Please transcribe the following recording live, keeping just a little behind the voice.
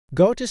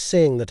God is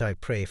saying that I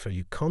pray for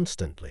you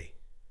constantly.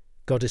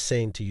 God is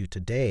saying to you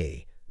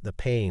today, the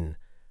pain,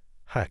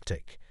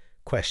 hectic,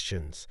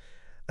 questions,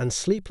 and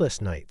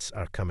sleepless nights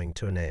are coming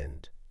to an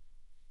end.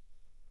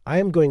 I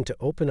am going to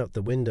open up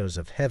the windows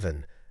of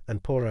heaven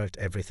and pour out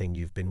everything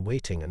you've been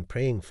waiting and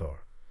praying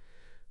for.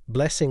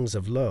 Blessings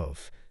of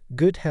love,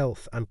 good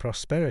health, and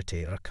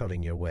prosperity are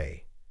coming your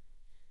way.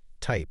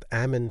 Type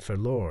Amen for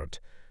Lord,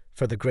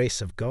 for the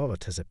grace of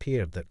God has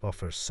appeared that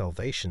offers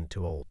salvation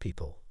to all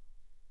people.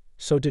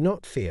 So do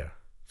not fear,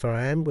 for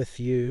I am with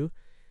you.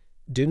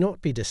 Do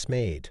not be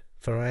dismayed,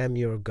 for I am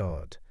your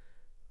God.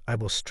 I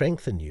will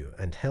strengthen you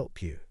and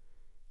help you.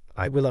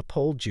 I will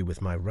uphold you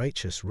with my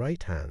righteous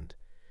right hand.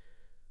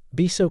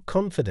 Be so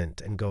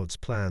confident in God's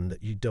plan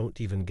that you don't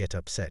even get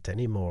upset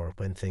anymore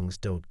when things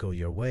don't go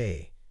your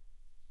way.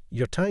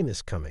 Your time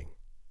is coming.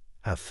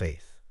 Have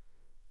faith.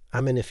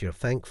 Amen if you're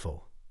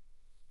thankful.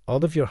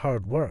 All of your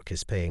hard work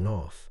is paying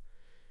off.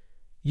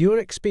 You are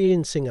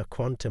experiencing a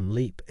quantum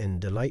leap in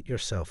delight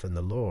yourself in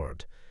the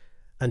Lord,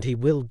 and He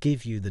will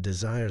give you the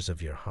desires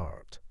of your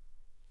heart.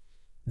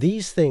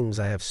 These things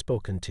I have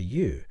spoken to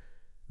you,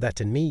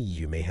 that in me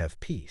you may have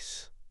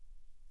peace.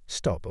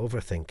 Stop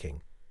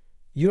overthinking.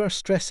 You are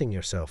stressing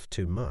yourself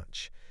too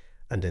much,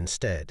 and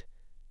instead,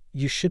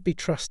 you should be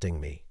trusting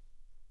me.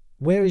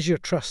 Where is your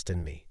trust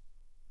in me?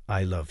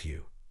 I love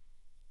you.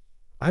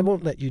 I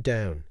won't let you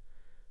down.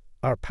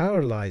 Our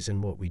power lies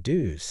in what we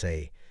do,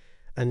 say,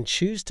 and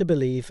choose to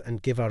believe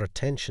and give our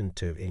attention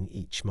to in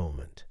each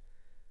moment.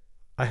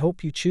 I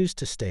hope you choose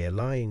to stay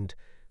aligned,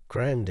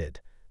 grounded,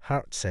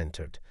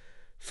 heart-centered,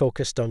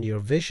 focused on your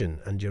vision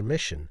and your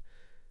mission,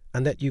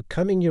 and that you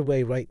coming your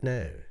way right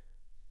now.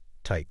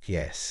 Type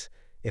yes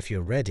if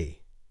you're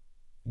ready.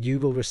 You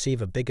will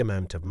receive a big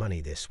amount of money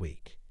this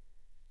week.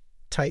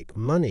 Type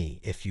money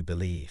if you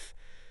believe.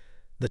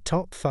 The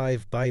top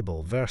 5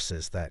 Bible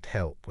verses that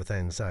help with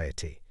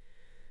anxiety.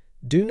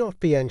 Do not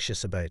be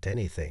anxious about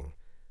anything,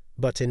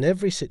 but in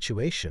every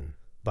situation,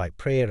 by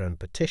prayer and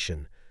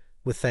petition,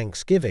 with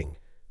thanksgiving,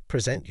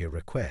 present your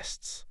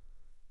requests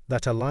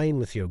that align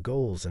with your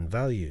goals and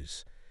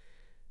values.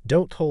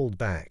 Don't hold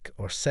back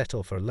or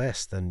settle for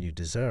less than you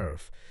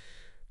deserve.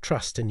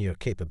 Trust in your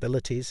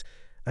capabilities,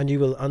 and you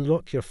will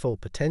unlock your full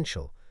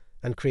potential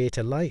and create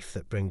a life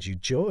that brings you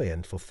joy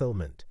and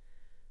fulfillment.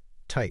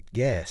 Type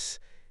yes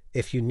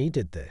if you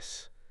needed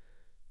this.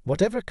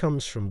 Whatever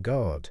comes from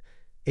God,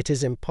 it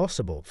is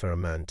impossible for a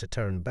man to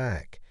turn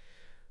back.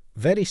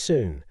 Very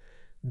soon,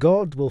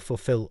 God will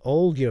fulfill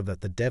all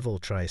that the devil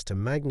tries to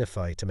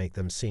magnify to make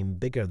them seem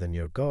bigger than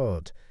your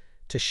God,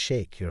 to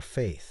shake your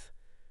faith.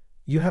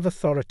 You have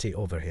authority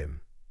over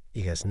him.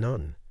 He has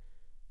none.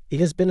 He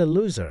has been a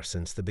loser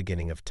since the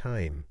beginning of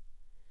time.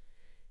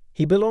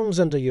 He belongs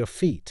under your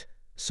feet,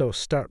 so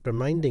start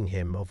reminding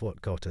him of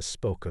what God has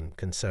spoken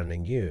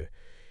concerning you.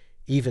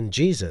 Even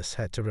Jesus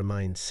had to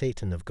remind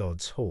Satan of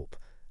God's hope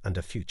and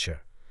a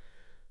future.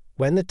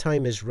 When the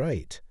time is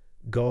right,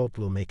 God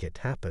will make it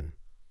happen.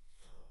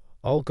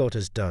 All God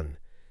has done.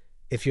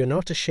 If you're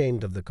not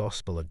ashamed of the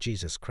gospel of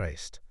Jesus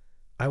Christ,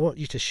 I want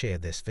you to share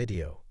this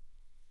video.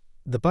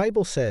 The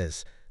Bible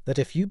says that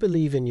if you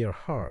believe in your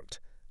heart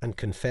and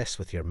confess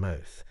with your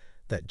mouth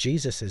that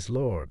Jesus is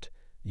Lord,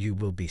 you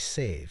will be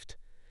saved.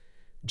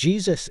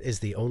 Jesus is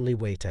the only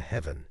way to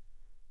heaven.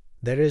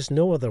 There is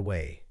no other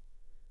way.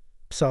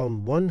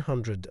 Psalm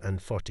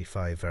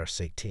 145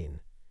 verse 18.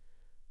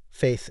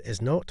 Faith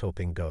is not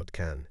hoping God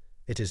can,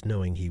 it is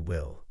knowing He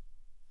will.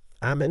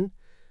 Amen.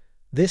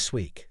 This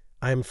week,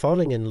 I am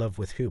falling in love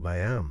with who I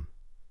am.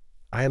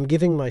 I am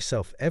giving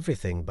myself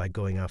everything by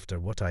going after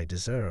what I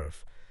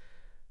deserve.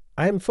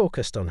 I am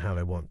focused on how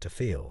I want to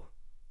feel.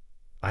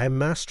 I am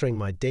mastering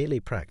my daily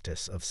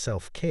practice of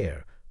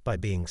self-care by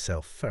being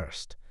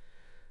self-first.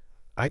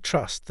 I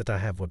trust that I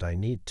have what I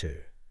need to.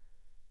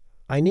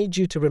 I need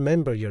you to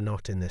remember you're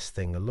not in this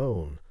thing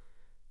alone.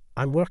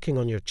 I'm working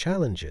on your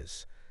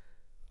challenges.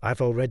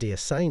 I've already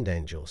assigned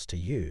angels to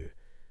you,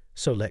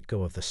 so let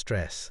go of the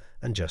stress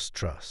and just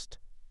trust.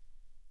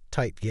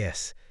 Type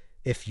yes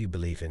if you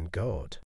believe in God.